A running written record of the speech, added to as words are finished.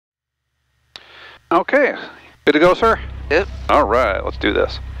Okay, good to go, sir? Yep. All right, let's do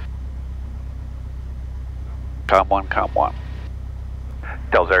this. Com 1, Com 1.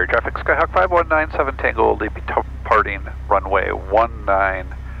 Dells area traffic, Skyhawk 5197 Tango will be departing runway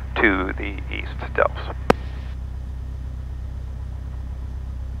 19 to the east, Dells.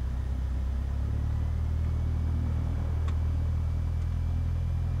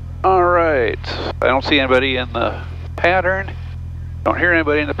 All right, I don't see anybody in the pattern. Don't hear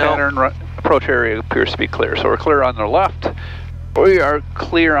anybody in the pattern. Nope. Approach area appears to be clear. So we're clear on the left. We are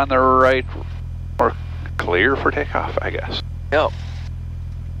clear on the right. Or clear for takeoff, I guess. Yep.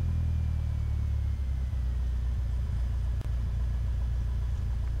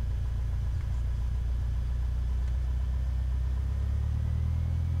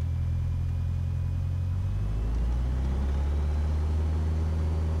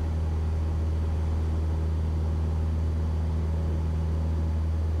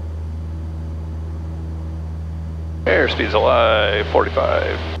 Airspeed's alive,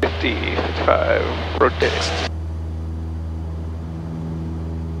 45, 50, 55, rotate.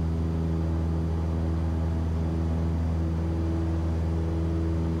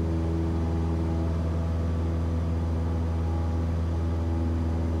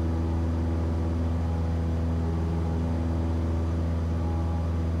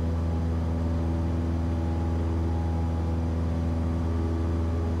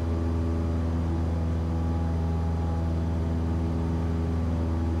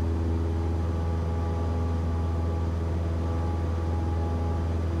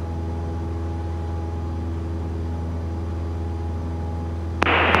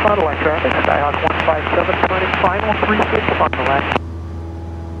 Model line traffic, Skyhawk 157, running final 36 on the left.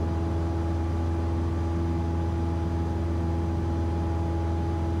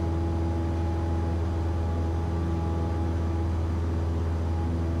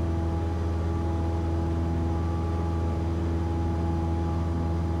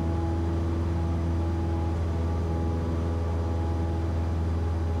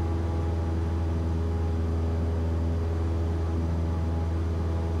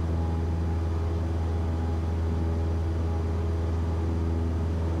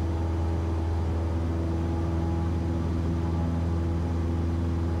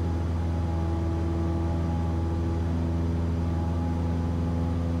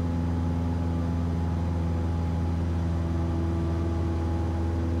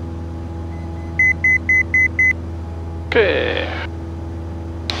 Okay.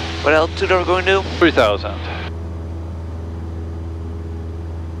 What altitude are we going to? 3,000.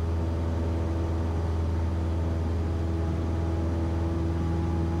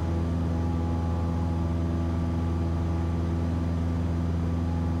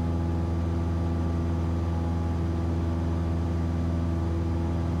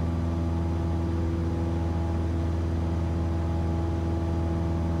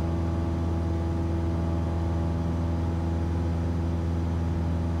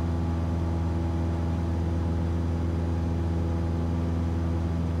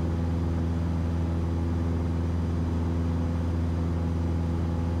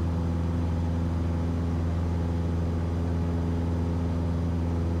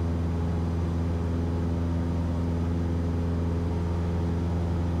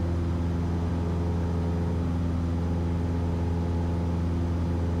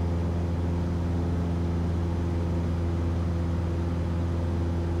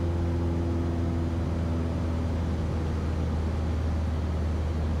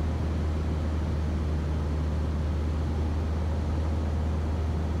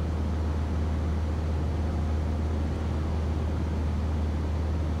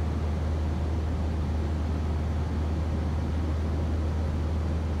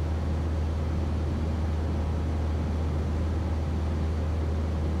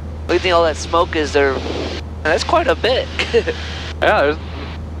 What do you think all that smoke is there? That's quite a bit. Yeah, there's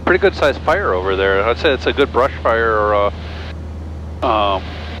pretty good sized fire over there. I'd say it's a good brush fire or a,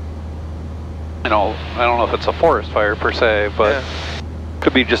 you know, I don't know if it's a forest fire per se, but yeah,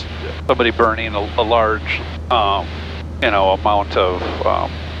 could be just somebody burning a large, you know, amount of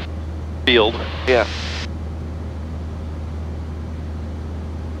field. Yeah.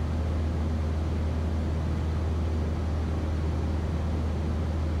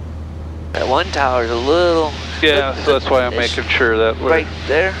 That one tower is a little... Yeah, so that's why I'm making sure that we're... Right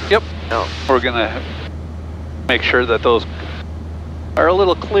there? Yep. No. We're going to make sure that those are a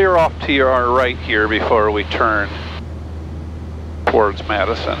little clear off to our right here before we turn towards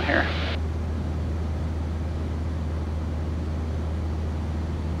Madison here.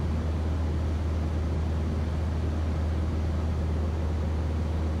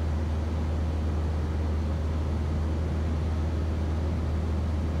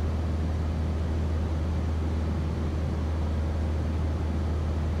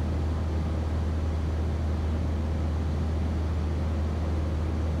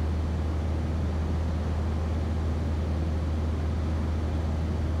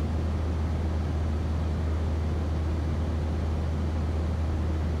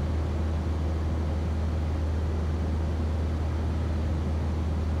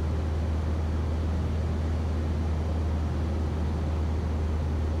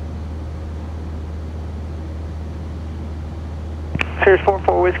 Series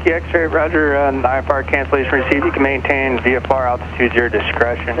 44 Whiskey X-ray, roger, IFR cancellation received. You can maintain VFR altitude, your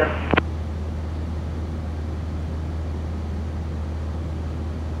discretion.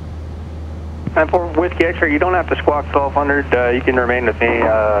 94 Whiskey X-ray, you don't have to squawk 1200, you can remain with me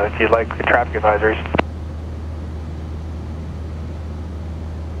if you'd like the traffic advisories.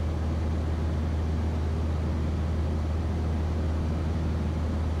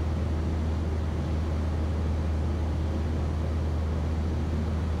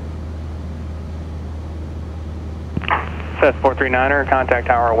 SS439er, contact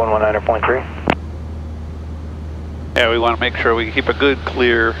tower 119.3. Yeah, we want to make sure we keep a good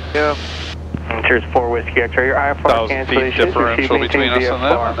clear. Yeah. Series 4 Whiskey X-ray, your IFR 1,000 feet differential between us and them,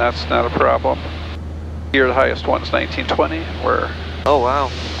 and VFR. that's not a problem. Here, the highest one's 1920. Oh,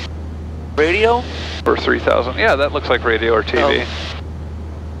 wow. Radio? We're 3,000. Yeah, that looks like radio or TV.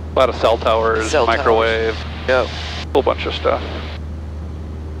 Oh. A lot of cell towers, microwave, Yep. whole bunch of stuff.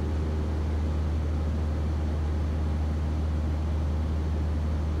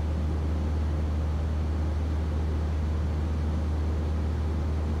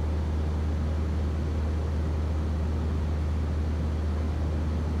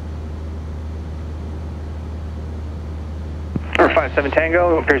 Number 57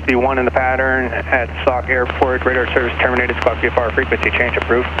 Tango, appears to be 1 in the pattern at Sauk Airport. Radar service terminated, squawk VFR frequency change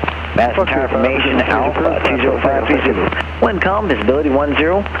approved. Madison Tower Formation, Alpha 20530 Zulu. Wind calm, visibility 10,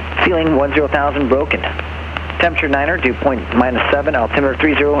 ceiling 10,000 broken. Temperature 9er, dew point -7, altimeter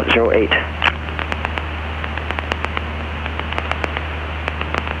 3008.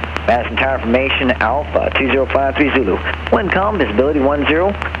 Madison Tower Formation, Alpha 2053 Zulu. Wind calm, visibility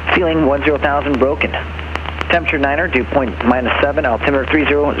 10, ceiling 10,000 broken. Temperature 9er, dew point -7, altimeter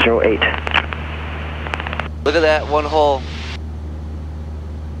 3008. Look at that one whole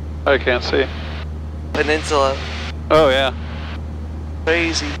I can't see. peninsula. Oh, yeah.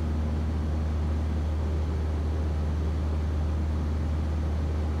 Crazy.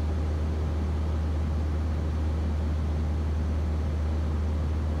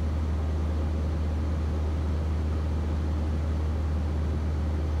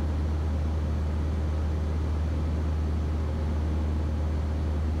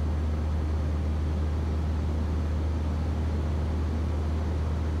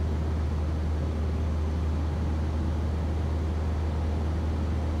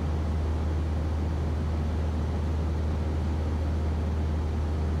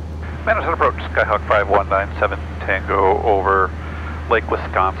 Madison approach, Skyhawk 5197 Tango over Lake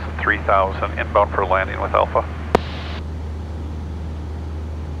Wisconsin 3000, inbound for landing with Alpha.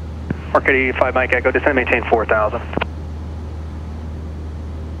 Market 85 Mike Echo, descend maintain 4,000.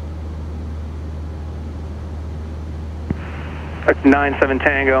 Mark 97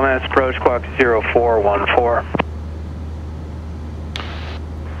 Tango, Mass approach, squawk 0414.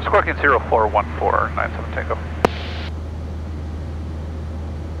 Squawking 0414, 97 Tango.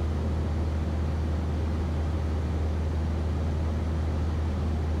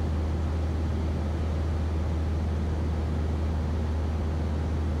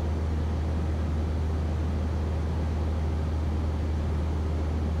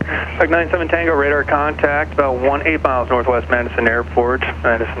 Mark 97 Tango, radar contact, about 18 miles northwest Madison Airport.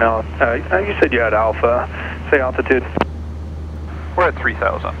 Madison, you said you had Alpha. Say altitude. We're at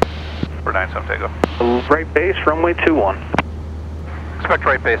 3000 for 97 Tango. Right base, runway 21. Expect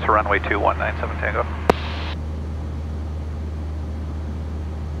right base for runway 21, 97 Tango.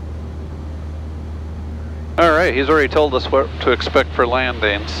 All right, he's already told us what to expect for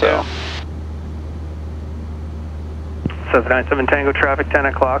landing, so. Yeah. 97 Tango traffic, 10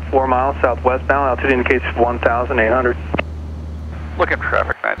 o'clock, 4 miles southwestbound, altitude indicates 1,800. Look at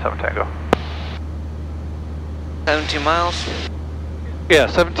traffic, 97 Tango. 17 miles. Yeah,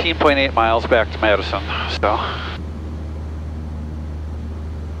 17.8 miles back to Madison, so.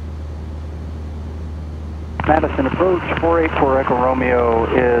 Madison approach, 484 Echo Romeo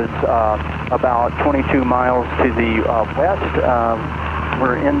is about 22 miles to the west.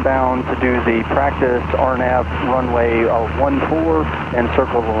 We're inbound to do the practice RNAV runway 14 and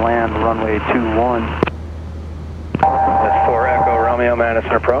circle the land runway 21. That's 4 Echo Romeo,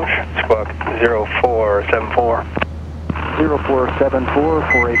 Madison approach, squawk 0474. 0474,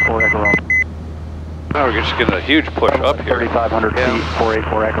 484 Echo Romeo. Oh, we're just getting a huge push up here. 3,500 feet,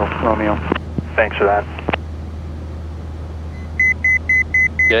 484 Echo Romeo. Thanks for that.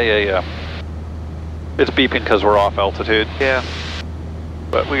 Yeah. It's beeping because we're off altitude. Yeah.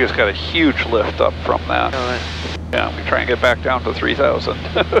 But we just got a huge lift up from that. All right. Yeah, we try and get back down to 3000.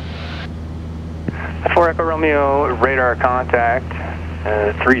 4 Echo Romeo, radar contact,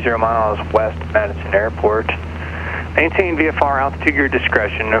 30 miles west Madison Airport. Maintain VFR altitude your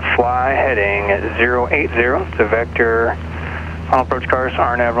discretion. Fly heading 080 to vector. Final approach cars,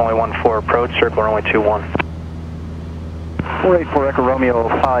 RNAV runway 14 approach, circle runway 21. 484 Echo Romeo,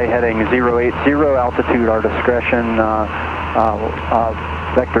 fly heading 080, altitude our discretion,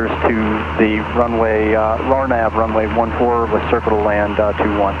 vectors to the runway, RNAV runway 14 with circle to land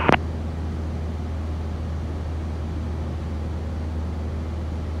 21.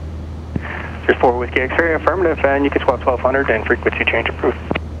 There's 4 Whiskey X-ray, affirmative, and you can swap 1200 and frequency change approved.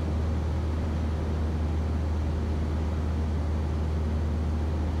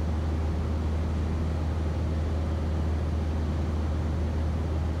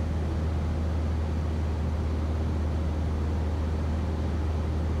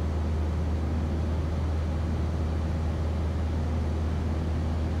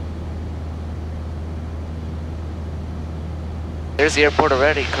 There's the airport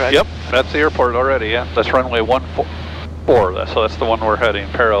already, correct? Yep, that's the airport already, yeah. That's runway 14, so that's the one we're heading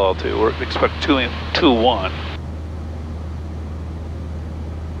parallel to. We're expecting 21.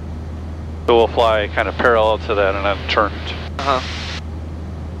 So we'll fly kind of parallel to that and then turn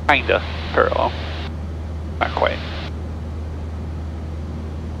kinda parallel. Not quite.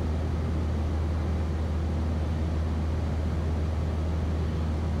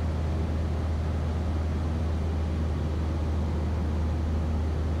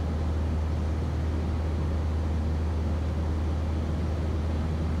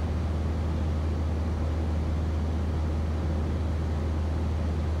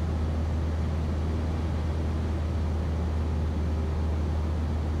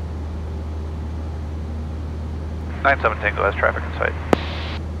 Nine-7 Tango has traffic in sight.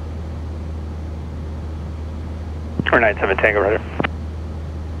 Or 97 Tango, rather.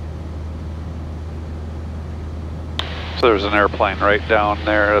 So there's an airplane right down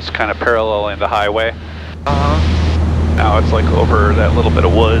there that's kind of paralleling the highway. Now it's like over that little bit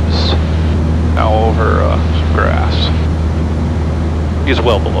of woods. Now over some grass. He's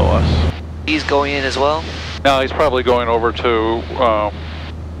well below us. He's going in as well? No, he's probably going over to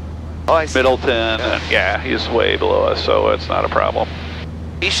Oh, I see. Middleton, and yeah, he's way below us, so it's not a problem.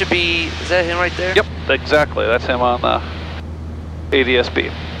 He should be, is that him right there? Yep, exactly. That's him on the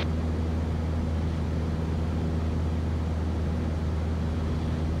ADSB.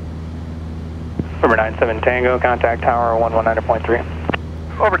 Number 97 Tango, contact tower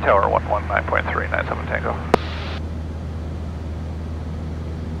 119.3. Over tower 119.3, 97 Tango.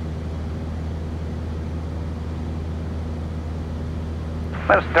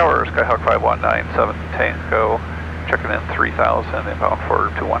 Madison Tower, Skyhawk 5197 Tango, checking in 3000, inbound for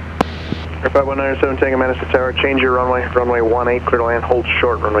 21. Air 5197 Tango, Madison Tower, change your runway, runway 18, clear to land, hold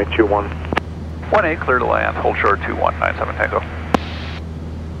short, runway 21. 18, clear to land, hold short, 2197 Tango.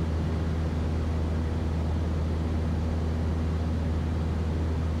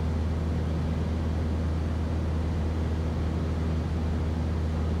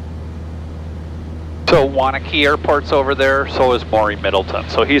 So Wanakee Airport's over there, so is Maury Middleton.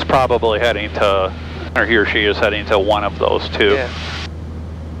 So he's probably heading to, or he or she is heading to one of those two. Yeah.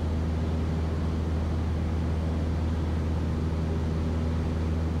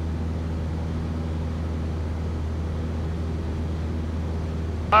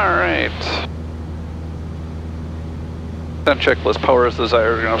 Alright. Then checklist power is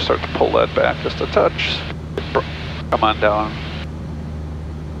desired. We're going to start to pull that back just a touch. Come on down.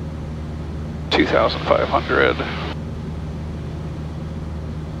 2,500.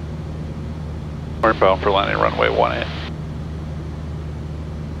 We're bound for landing runway 18.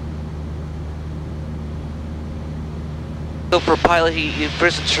 So for pilot, you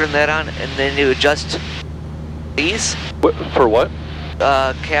first turn that on, and then you adjust these? For what?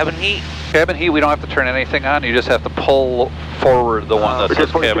 Cabin heat? Cabin heat, we don't have to turn anything on. You just have to pull forward the one that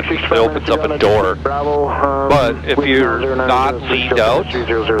says cabin heat. It opens up a door. But if you're not leaned out,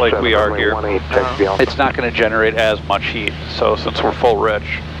 like we are here, it's not going to generate as much heat. So since we're full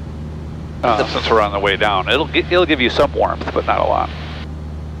rich, since we're on the way down, it'll give you some warmth, but not a lot.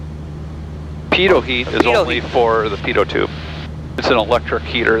 Pitot heat is only for the pitot tube. It's an electric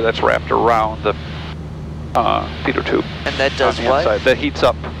heater that's wrapped around the pitot tube. And that does what? Inside. That heats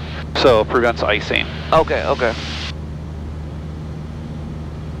up, so prevents icing. Okay, okay.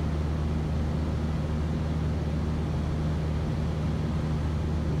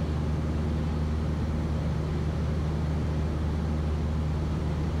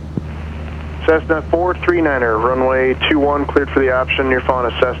 Cessna 439er, runway 21, cleared for the option. You're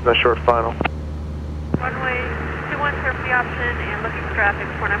following a Cessna short final. Runway 21, clear for the option, and looking for traffic,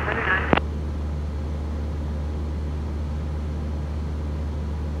 4949.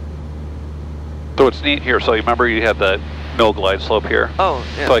 So it's neat here, so you remember you had the no glide slope here? Oh,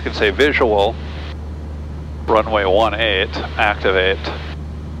 yeah. So I can say visual, runway 18, activate.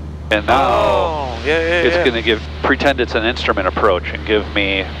 And now it's going to pretend it's an instrument approach and give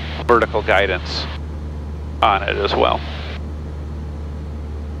me vertical guidance on it as well.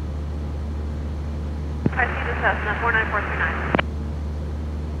 I see the Cessna 49439.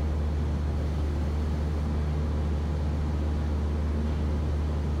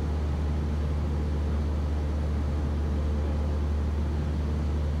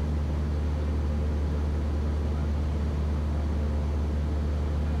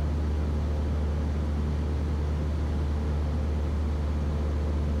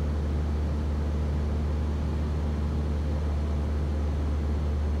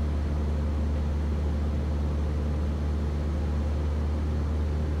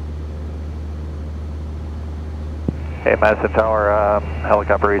 Hey, Madison Tower,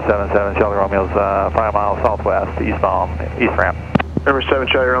 helicopter 877, Charlie Romeo's 5 miles southwest, eastbound, east ramp. Number 7,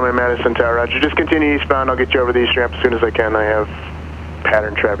 Charlie Romeo, Madison Tower, roger. Just continue eastbound, I'll get you over the east ramp as soon as I can. I have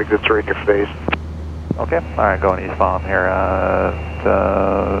pattern traffic that's right in your face. Okay, alright, going eastbound here,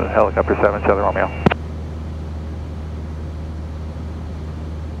 helicopter 7, Charlie Romeo.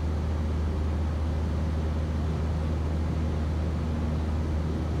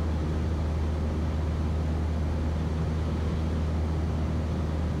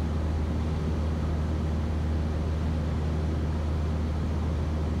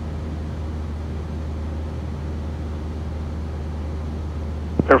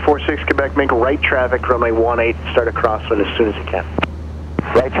 Number 46, Quebec, make right traffic, runway 18, start a crosswind as soon as you can.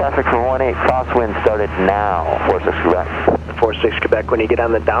 Right traffic for 18, crosswind started now, 46 Quebec. 46, Quebec, when you get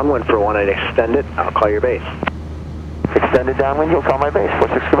on the downwind for 18, extend it, I'll call your base. Extended downwind, you'll call my base,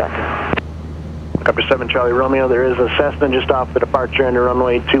 46 Quebec. Helicopter 7, Charlie Romeo, there is a Cessna just off the departure into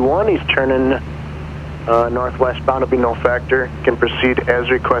runway 21. He's turning northwest bound, will be no factor. Can proceed as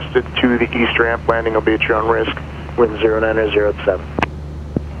requested to the east ramp, landing will be at your own risk, wind 09007.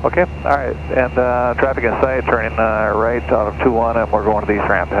 Okay, alright, and traffic in sight, turning right out of 21, and we're going to the east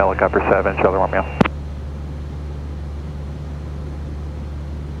ramp, helicopter 7, Charlie Romeo.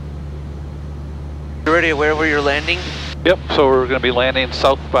 You already aware where you're landing? Yep, so we're going to be landing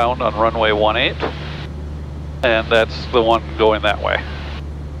southbound on runway 18, and that's the one going that way.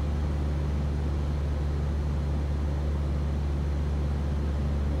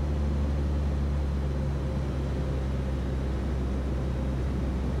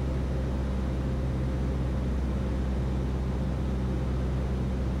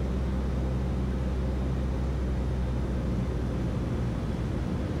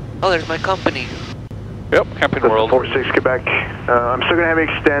 Oh, there's my company. Yep, Camping World. 46 Quebec. I'm still going to have you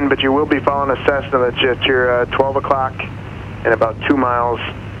extend, but you will be following a Cessna that's at your 12 o'clock and about 2 miles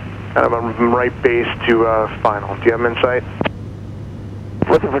out of a right base to final. Do you have them in sight?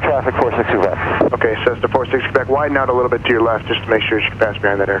 Looking for traffic, 46 Quebec. Okay, Cessna 46 Quebec. Widen out a little bit to your left just to make sure you can pass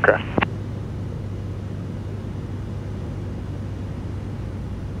behind that aircraft.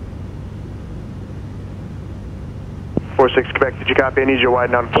 Quebec, did you copy? I need you to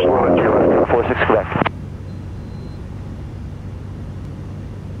widen out and slow it to your left. 46 Quebec.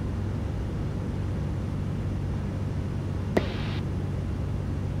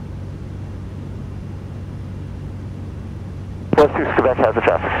 Quebec has the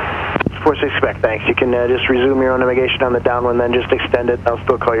traffic. 46 Quebec, thanks. You can just resume your own navigation on the downwind, then just extend it. I'll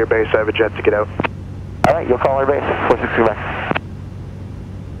still call your base. I have a jet to get out. All right, you'll call our base. 46 Quebec.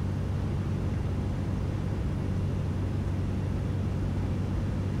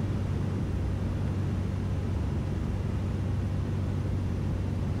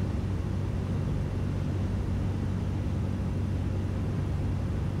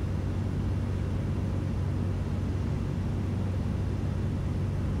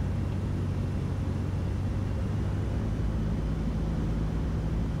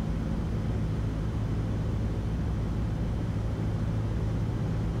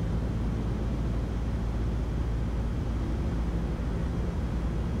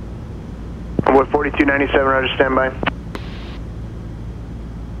 What 4297, roger, standby.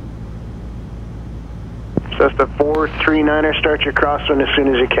 Cessna 439er, start your crosswind as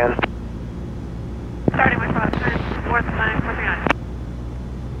soon as you can. Starting my crosswind, north of 9439.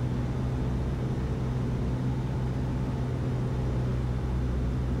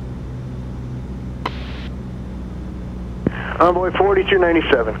 Envoy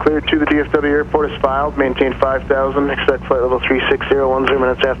 4297, cleared to the DFW airport is filed, maintain 5000, expect flight level 360, 10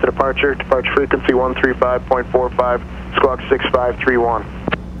 minutes after departure, departure frequency 135.45, squawk 6531.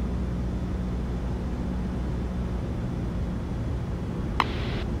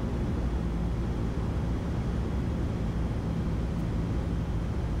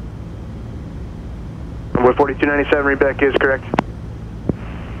 Runway 4297, read back is correct.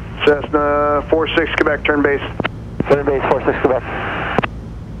 Cessna 46, Quebec, turn base. Turn base 46, Quebec.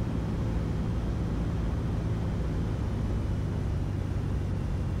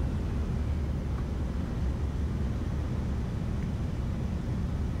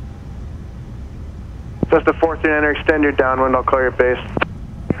 Cessna 439, extend your downwind, I'll call your base.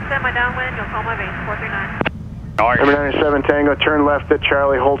 Extend my downwind, you'll call my base, 439. Number 97 Tango, turn left at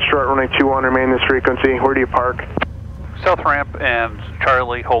Charlie, hold short, runway 21, remain this frequency. Where do you park? South ramp and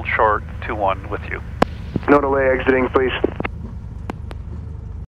Charlie, hold short, 21 with you. No delay exiting, please.